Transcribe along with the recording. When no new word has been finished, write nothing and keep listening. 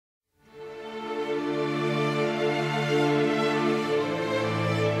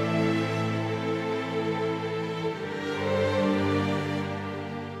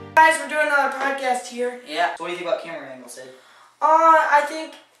doing a podcast here. Yeah. So what do you think about camera angles, Sid? I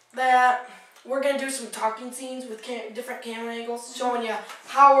think that we're going to do some talking scenes with different camera angles, showing you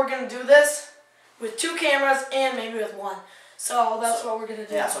how we're going to do this with 2 cameras and maybe with 1. So that's what we're going to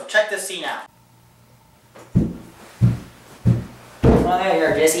do. Yeah, so check this scene out. Oh, there you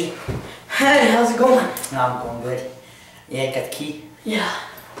are, Jesse. Hey, how's it going? No, I'm going good. Yeah, got the key? Yeah.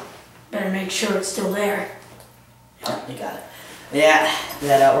 Better make sure it's still there. Oh, you got it. Yeah,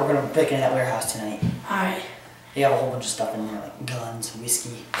 we're going to be picking that warehouse tonight. Alright. They have a whole bunch of stuff in there, like guns,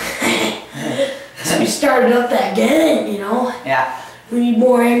 whiskey. So we started up that gang, you know? Yeah. We need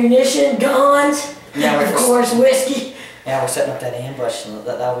more ammunition, guns, yeah, of course, whiskey. Yeah, we're setting up that ambush, so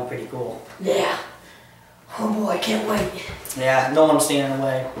that'll be pretty cool. Yeah. Oh boy, I can't wait. Yeah, no one's standing in the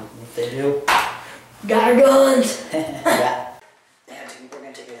way. If they do. Got our guns. Yeah. Yeah, dude, we're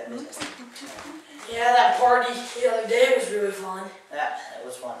going to take care of that business. Yeah, that party the other day was really fun. Yeah, it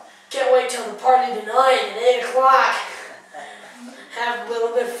was fun. Can't wait till the party tonight at 8 o'clock. Have a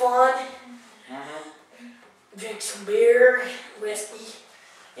little bit of fun. Drink some beer, whiskey.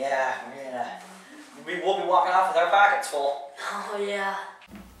 Yeah, we'll be walking off with our pockets full. Oh yeah.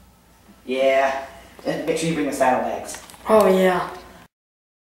 Yeah. And make sure you bring the saddlebags. Oh yeah.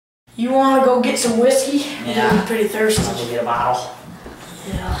 You want to go get some whiskey? Yeah. You're pretty thirsty. I'll go get a bottle.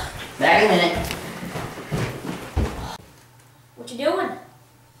 Yeah. Back in a minute. What you doing?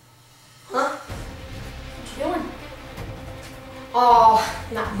 Huh? What you doing? Oh,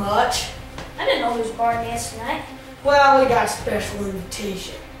 not much. I didn't know there was a bar dance tonight. Well, we got a special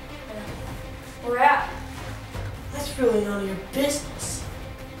invitation. Where at? That's really none of your business.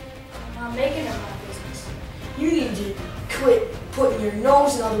 I'm not making it my business. You need to quit putting your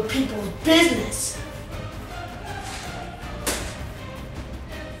nose in other people's business.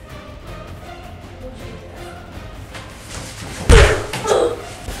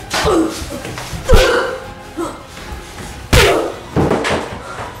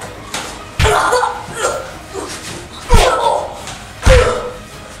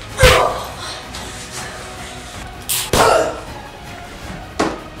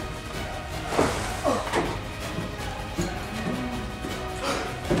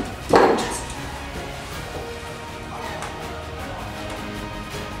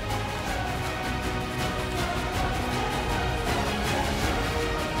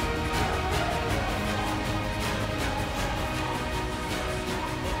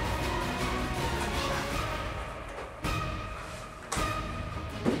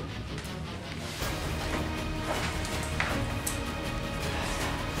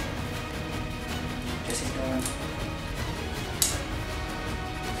 Jesse's going.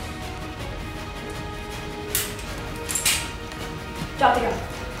 Drop the gun.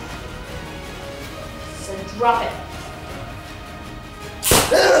 So drop it.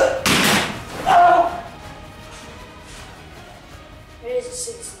 It is a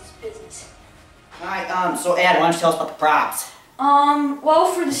citizen's business. Alright, so Ed, why don't you tell us about the props? Well,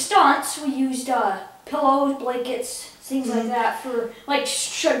 for the stunts, we used pillows, blankets, things like that for like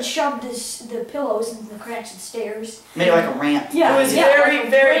shove the pillows in the cracks of the stairs. Made it like a ramp. Yeah. It was very,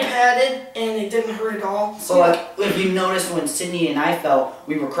 very padded, and it didn't hurt at all. So like, if you noticed when Sydney and I fell,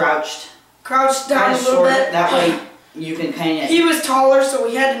 we were crouched. Crouched down a Kinda little short, bit. that way you can kind of... He was taller, so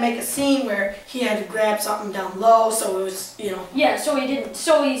we had to make a scene where he had to grab something down low, so it was, you know... Yeah, so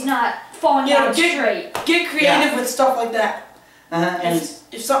he's not falling You know, down straight. Get creative with stuff like that. and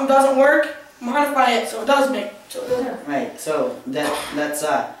If something doesn't work, modify it so it does make... right, so that's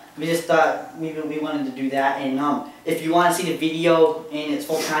we just thought we wanted to do that, and if you want to see the video in its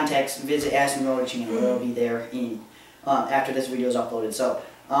full context, visit Aston Road channel. It'll be there in after this video is uploaded. So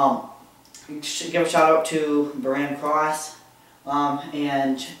give a shout out to Baran Cross,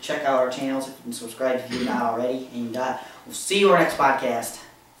 and check out our channels and subscribe if you're not already, and we'll see you on our next podcast.